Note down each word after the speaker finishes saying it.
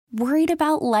Worried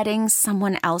about letting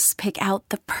someone else pick out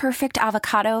the perfect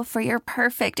avocado for your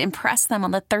perfect impress them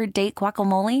on the third date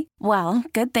guacamole? Well,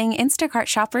 good thing Instacart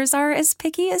shoppers are as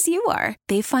picky as you are.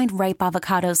 They find ripe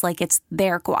avocados like it's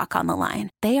their guac on the line.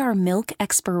 They are milk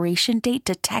expiration date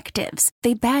detectives.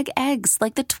 They bag eggs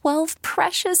like the 12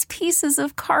 precious pieces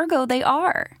of cargo they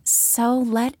are. So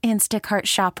let Instacart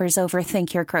shoppers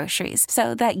overthink your groceries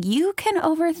so that you can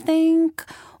overthink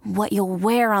what you'll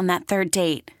wear on that third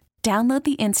date. Download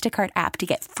the Instacart app to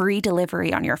get free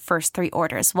delivery on your first 3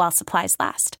 orders while supplies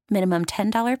last. Minimum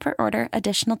 $10 per order.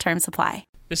 Additional terms apply.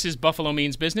 This is Buffalo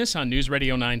Means Business on News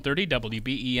Radio 930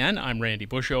 WBEN. I'm Randy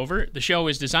Bushover. The show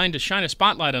is designed to shine a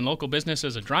spotlight on local business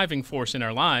as a driving force in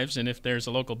our lives. And if there's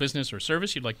a local business or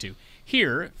service you'd like to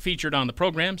hear featured on the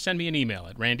program, send me an email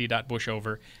at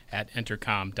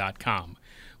randy.bushover@entercom.com.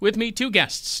 With me, 2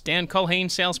 guests, Dan Culhane,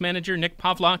 sales manager, Nick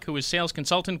Pavlak, who is sales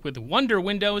consultant with Wonder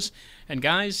Windows. And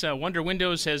guys, Wonder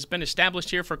Windows has been established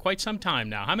here for quite some time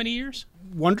now. How many years?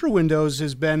 Wonder Windows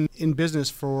has been in business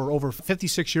for over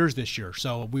 56 years this year.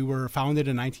 So we were founded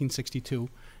in 1962,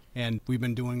 and we've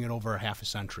been doing it over half a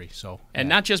century. And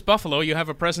not just Buffalo, you have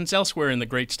a presence elsewhere in the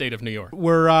great state of New York.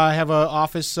 We have an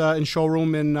office and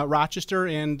showroom in Rochester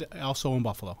and also in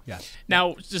Buffalo, yes.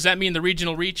 Now, does that mean the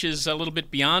regional reach is a little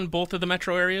bit beyond both of the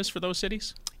metro areas for those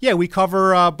cities? Yeah, we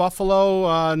cover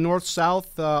Buffalo, north,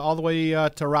 south, all the way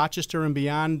to Rochester and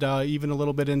beyond, even a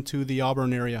little bit into the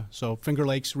Auburn area. So Finger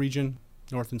Lakes region,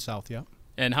 north and south, yeah.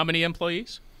 And how many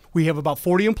employees? We have about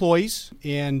 40 employees,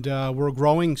 and we're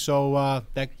growing, so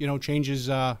that changes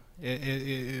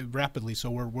rapidly. So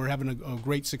we're having a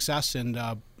great success and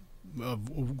a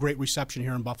great reception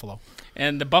here in Buffalo.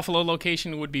 And the Buffalo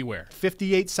location would be where?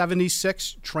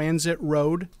 5876 Transit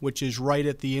Road, which is right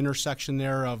at the intersection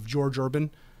there of George Urban,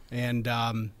 and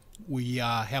we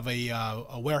have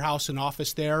a warehouse and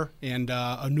office there, and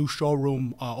a new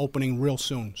showroom opening real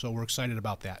soon. So we're excited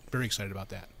about that. Very excited about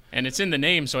that. And it's in the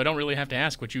name, so I don't really have to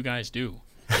ask what you guys do.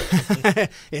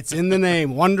 It's in the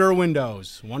name, Wonder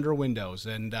Windows.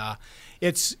 And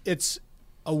it's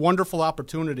a wonderful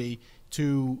opportunity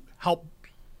to help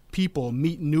people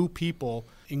meet new people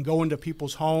and go into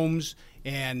people's homes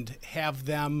and have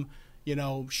them,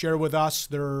 share with us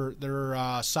their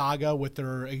saga with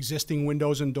their existing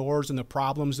windows and doors and the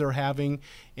problems they're having,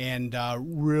 and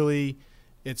really.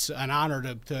 It's an honor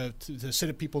to sit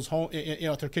at people's home,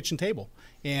 at their kitchen table,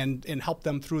 and help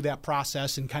them through that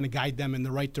process and kind of guide them in the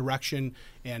right direction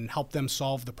and help them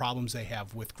solve the problems they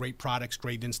have with great products,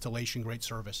 great installation, great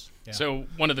service. Yeah. So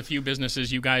one of the few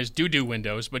businesses you guys do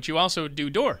windows, but you also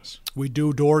do doors. We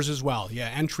do doors as well. Yeah,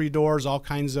 entry doors, all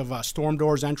kinds of storm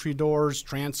doors, entry doors,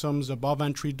 transoms, above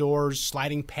entry doors,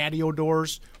 sliding patio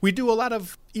doors. We do a lot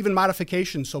of even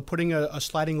modifications, so putting a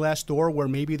sliding glass door where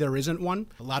maybe there isn't one.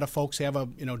 A lot of folks have a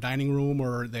dining room,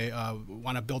 or they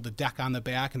want to build a deck on the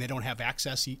back and they don't have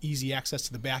easy access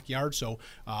to the backyard. So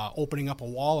opening up a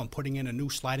wall and putting in a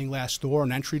new sliding glass door,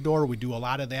 an entry door, we do a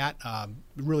lot of that.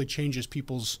 It really changes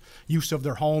people's use of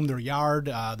their home, their yard,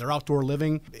 their outdoor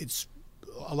living. It's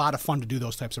a lot of fun to do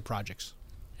those types of projects.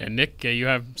 And Nick, you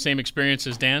have same experience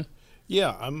as Dan?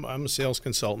 Yeah, I'm a sales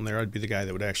consultant there. I'd be the guy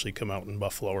that would actually come out in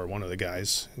Buffalo, or one of the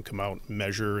guys, and come out and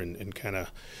measure and kind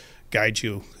of guide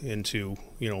you into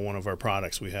one of our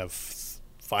products. We have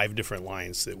 5 different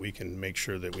lines that we can make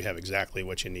sure that we have exactly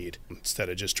what you need. Instead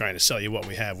of just trying to sell you what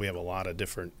we have a lot of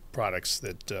different products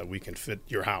that we can fit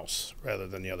your house rather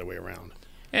than the other way around.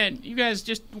 And you guys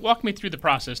just walk me through the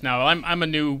process now. I'm a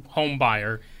new home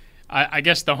buyer. I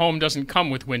guess the home doesn't come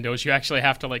with windows. You actually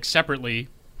have to separately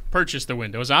purchase the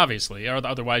windows, obviously, or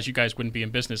otherwise you guys wouldn't be in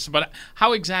business. But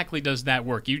how exactly does that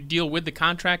work? You deal with the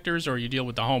contractors or you deal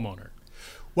with the homeowner?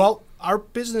 Well, our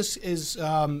business is,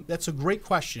 that's a great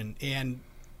question. And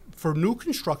for new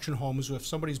construction homes, if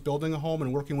somebody's building a home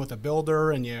and working with a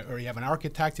builder, and you have an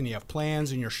architect and you have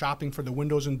plans and you're shopping for the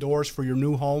windows and doors for your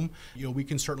new home, we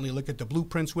can certainly look at the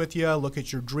blueprints with you, look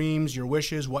at your dreams, your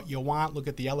wishes, what you want, look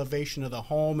at the elevation of the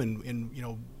home and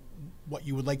what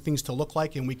you would like things to look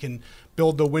like, and we can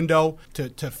build the window to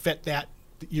fit that,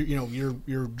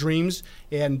 your dreams.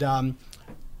 And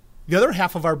the other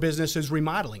half of our business is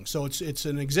remodeling. So it's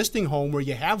an existing home where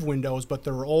you have windows, but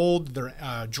they're old,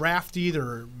 they're drafty,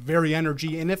 they're very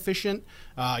energy inefficient.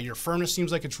 Your furnace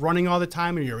seems like it's running all the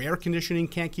time, or your air conditioning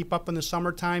can't keep up in the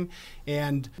summertime.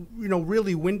 And,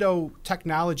 really window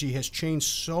technology has changed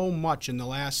so much in the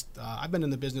last, I've been in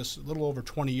the business a little over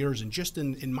 20 years, and just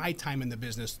in my time in the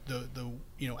business, the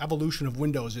evolution of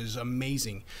windows is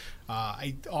amazing.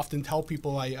 I often tell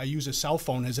people, I use a cell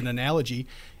phone as an analogy.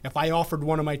 If I offered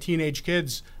one of my teenage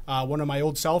kids one of my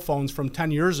old cell phones from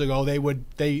 10 years ago, they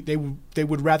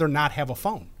would rather not have a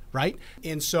phone. right?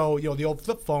 And so, the old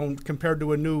flip phone compared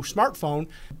to a new smartphone,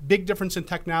 big difference in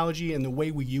technology and the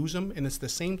way we use them. And it's the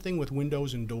same thing with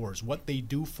windows and doors. What they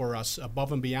do for us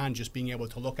above and beyond just being able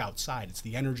to look outside. It's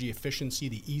the energy efficiency,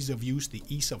 the ease of use, the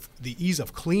ease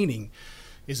of cleaning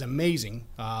is amazing.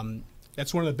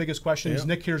 That's one of the biggest questions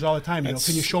Nick hears all the time.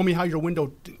 Can you show me how your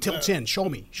window tilts in? Show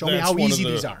me how easy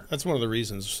these are. That's one of the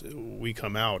reasons we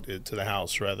come out to the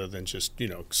house rather than just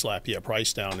slap you a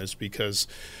price down, is because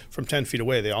from 10 feet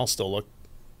away they all still look,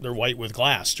 they're white with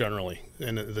glass generally,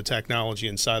 and the technology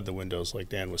inside the windows, like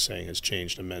Dan was saying, has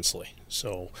changed immensely.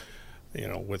 So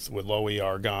with low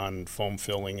argon, foam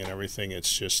filling, and everything,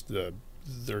 it's just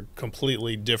they're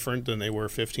completely different than they were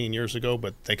 15 years ago,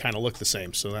 but they kind of look the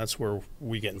same. So that's where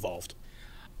we get involved.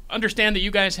 Understand that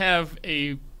you guys have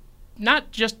a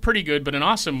not just pretty good, but an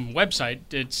awesome website.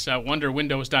 It's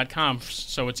wonderwindows.com,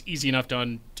 so it's easy enough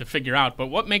to figure out. But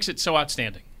what makes it so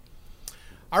outstanding?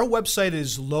 Our website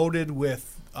is loaded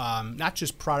with not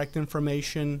just product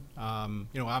information,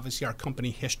 obviously our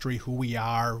company history, who we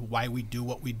are, why we do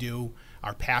what we do,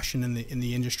 our passion in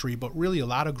the industry, but really a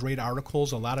lot of great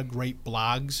articles, a lot of great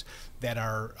blogs that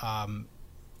are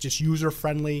just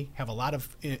user-friendly, have a lot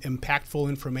of impactful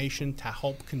information to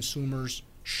help consumers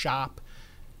shop,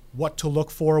 what to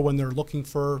look for when they're looking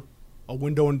for a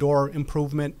window and door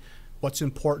improvement, what's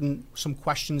important, some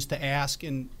questions to ask,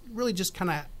 and really just kind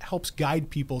of helps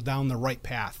guide people down the right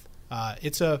path.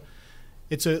 It's a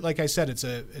like I said,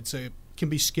 can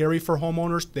be scary for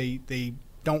homeowners. They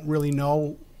don't really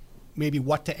know maybe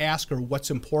what to ask or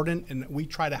what's important, and we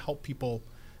try to help people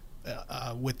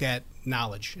with that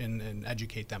knowledge and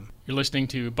educate them. You're listening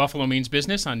to Buffalo Means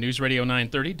Business on News Radio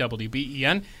 930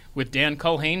 WBEN with Dan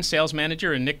Culhane, sales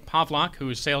manager, and Nick Pavlock,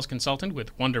 who is sales consultant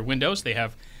with Wonder Windows. They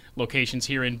have locations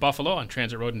here in Buffalo on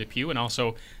Transit Road in Depew and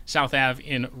also South Ave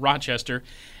in Rochester.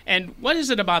 And what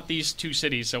is it about these two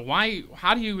cities? So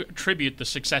how do you attribute the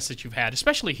success that you've had,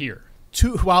 especially here?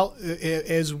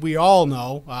 As we all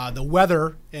know, the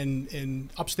weather in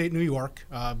upstate New York,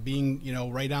 being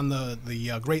right on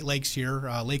the Great Lakes here,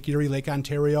 Lake Erie, Lake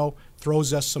Ontario,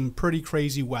 throws us some pretty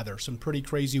crazy weather, some pretty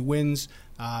crazy winds.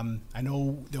 I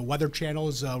know the Weather Channel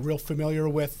is real familiar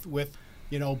with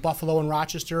Buffalo and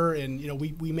Rochester, and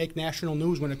we make national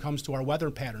news when it comes to our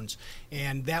weather patterns.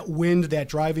 And that wind, that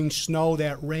driving snow,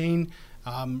 that rain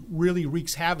really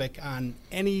wreaks havoc on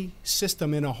any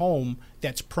system in a home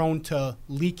that's prone to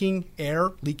leaking air,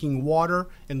 leaking water,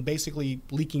 and basically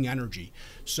leaking energy.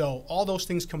 So all those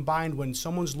things combined, when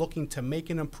someone's looking to make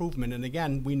an improvement, and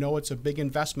again, we know it's a big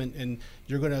investment and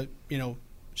you're going to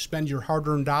spend your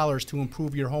hard-earned dollars to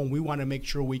improve your home, we want to make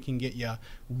sure we can get you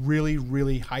really,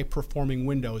 really high-performing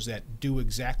windows that do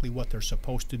exactly what they're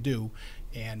supposed to do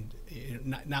and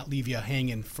not leave you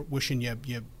hanging wishing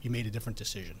you made a different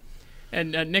decision.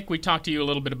 And Nick, we talked to you a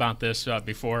little bit about this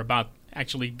before, about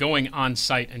actually going on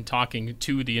site and talking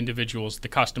to the individuals, the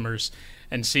customers,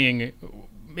 and seeing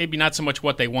maybe not so much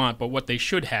what they want, but what they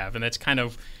should have. And that's kind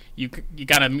of, you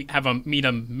got to meet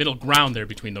a middle ground there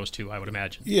between those two, I would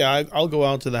imagine. Yeah, I'll go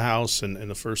out to the house, and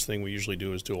the first thing we usually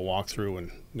do is do a walkthrough,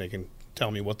 and they can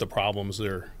tell me what the problems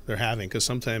they're having, because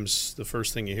sometimes the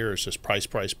first thing you hear is just price,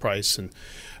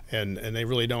 and they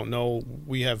really don't know.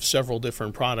 We have several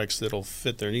different products that'll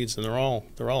fit their needs, and they're all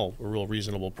a real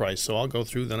reasonable price. So I'll go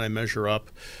through, then I measure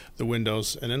up the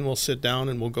windows, and then we'll sit down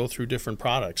and we'll go through different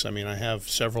products. I mean, I have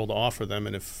several to offer them,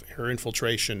 and if air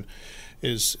infiltration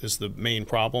is the main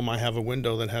problem, I have a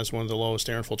window that has one of the lowest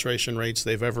air infiltration rates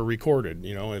they've ever recorded.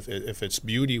 If it's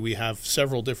beauty, we have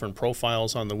several different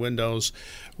profiles on the windows.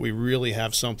 We really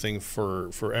have something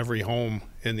for every home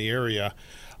in the area.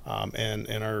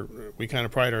 We kind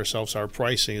of pride ourselves. Our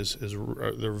pricing is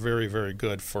they're very, very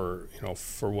good for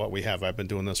what we have. I've been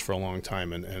doing this for a long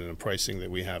time, and the pricing that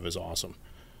we have is awesome.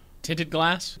 Tinted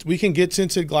glass? We can get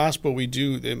tinted glass, but we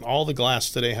do. All the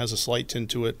glass today has a slight tint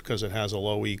to it because it has a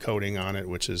low E coating on it,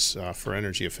 which is for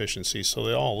energy efficiency. So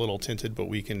they're all a little tinted, but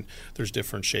there's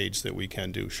different shades that we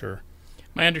can do, sure.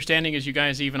 My understanding is you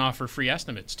guys even offer free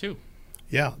estimates, too.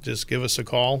 Yeah, just give us a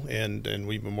call, and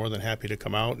we'd be more than happy to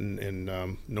come out and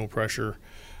no pressure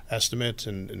estimate,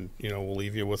 and we'll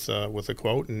leave you with a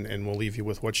quote, and we'll leave you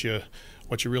with what you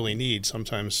really need.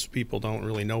 Sometimes people don't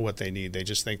really know what they need; they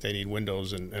just think they need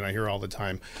windows, and I hear all the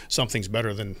time something's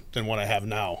better than what I have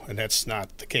now, and that's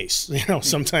not the case.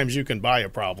 Sometimes you can buy a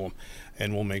problem,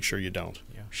 and we'll make sure you don't.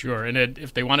 Yeah, sure. And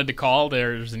if they wanted to call,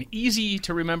 there's an easy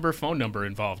to remember phone number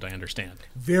involved, I understand.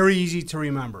 Very easy to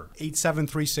remember.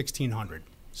 873-1600.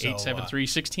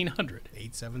 873-1600.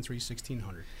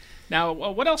 873-1600. Now,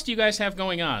 what else do you guys have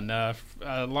going on,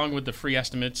 along with the free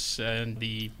estimates and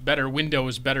the better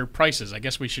windows, better prices? I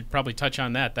guess we should probably touch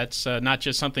on that. That's not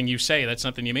just something you say, that's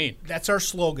something you mean. That's our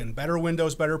slogan, better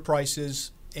windows, better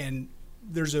prices, and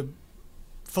there's a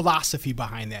philosophy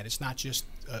behind that. It's not just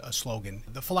a slogan.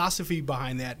 The philosophy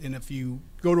behind that, and if you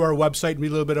go to our website and read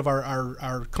a little bit of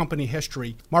our company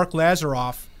history, Mark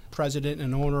Lazaroff, president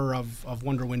and owner of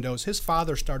Wonder Windows, his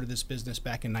father started this business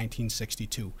back in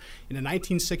 1962. And in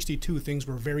 1962, things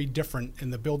were very different in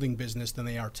the building business than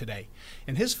they are today.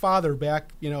 And his father,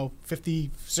 back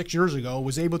 56 years ago,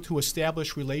 was able to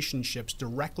establish relationships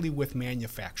directly with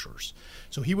manufacturers.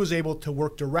 So he was able to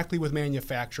work directly with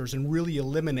manufacturers and really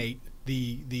eliminate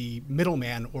the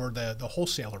middleman or the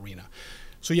wholesale arena.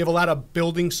 So you have a lot of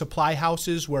building supply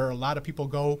houses where a lot of people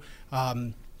go,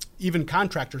 even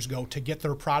contractors go to get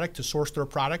their product, to source their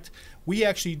product. We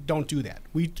actually don't do that.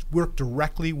 We work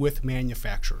directly with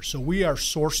manufacturers. So we are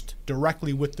sourced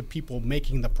directly with the people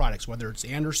making the products, whether it's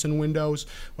Andersen Windows,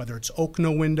 whether it's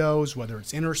Okno Windows, whether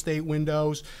it's Interstate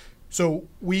Windows. So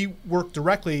we work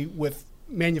directly with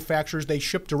manufacturers. They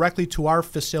ship directly to our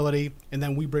facility, and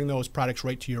then we bring those products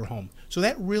right to your home. So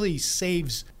that really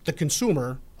saves the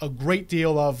consumer a great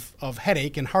deal of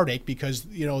headache and heartache, because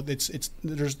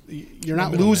you're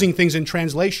not losing things in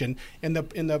translation, and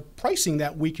the pricing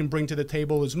that we can bring to the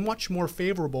table is much more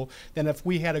favorable than if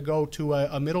we had to go to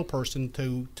a middle person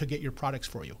to get your products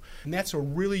for you. And that's a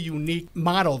really unique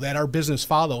model that our business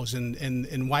follows,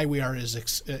 and why we are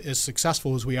as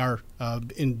successful as we are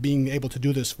in being able to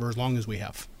do this for as long as we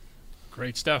have.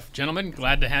 Great stuff. Gentlemen,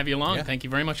 glad to have you along. Yeah. Thank you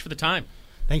very much for the time.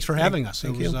 Thanks for having us.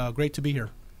 It was great to be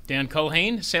here. Dan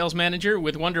Culhane, sales manager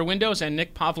with Wonder Windows, and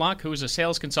Nick Pavlock, who is a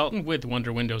sales consultant with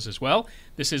Wonder Windows as well.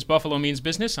 This is Buffalo Means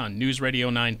Business on News Radio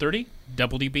 930,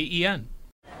 WBEN.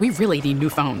 We really need new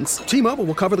phones. T-Mobile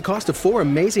will cover the cost of 4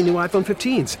 amazing new iPhone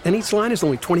 15s, and each line is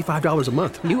only $25 a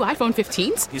month. New iPhone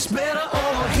 15s? It's better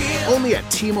over here. Only at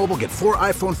T-Mobile, get 4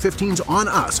 iPhone 15s on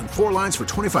us and 4 lines for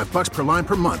 $25 per line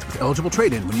per month with eligible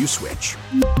trade-in when you switch.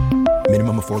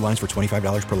 Minimum of 4 lines for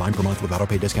 $25 per line per month with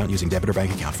autopay discount using debit or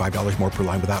bank account. $5 more per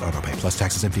line without autopay, plus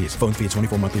taxes and fees. Phone fee at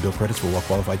 24 monthly bill credits for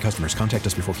well-qualified customers. Contact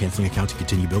us before canceling account to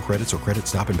continue bill credits or credit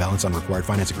stop and balance on required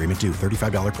finance agreement due.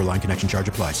 $35 per line connection charge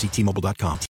applies. See T-Mobile.com.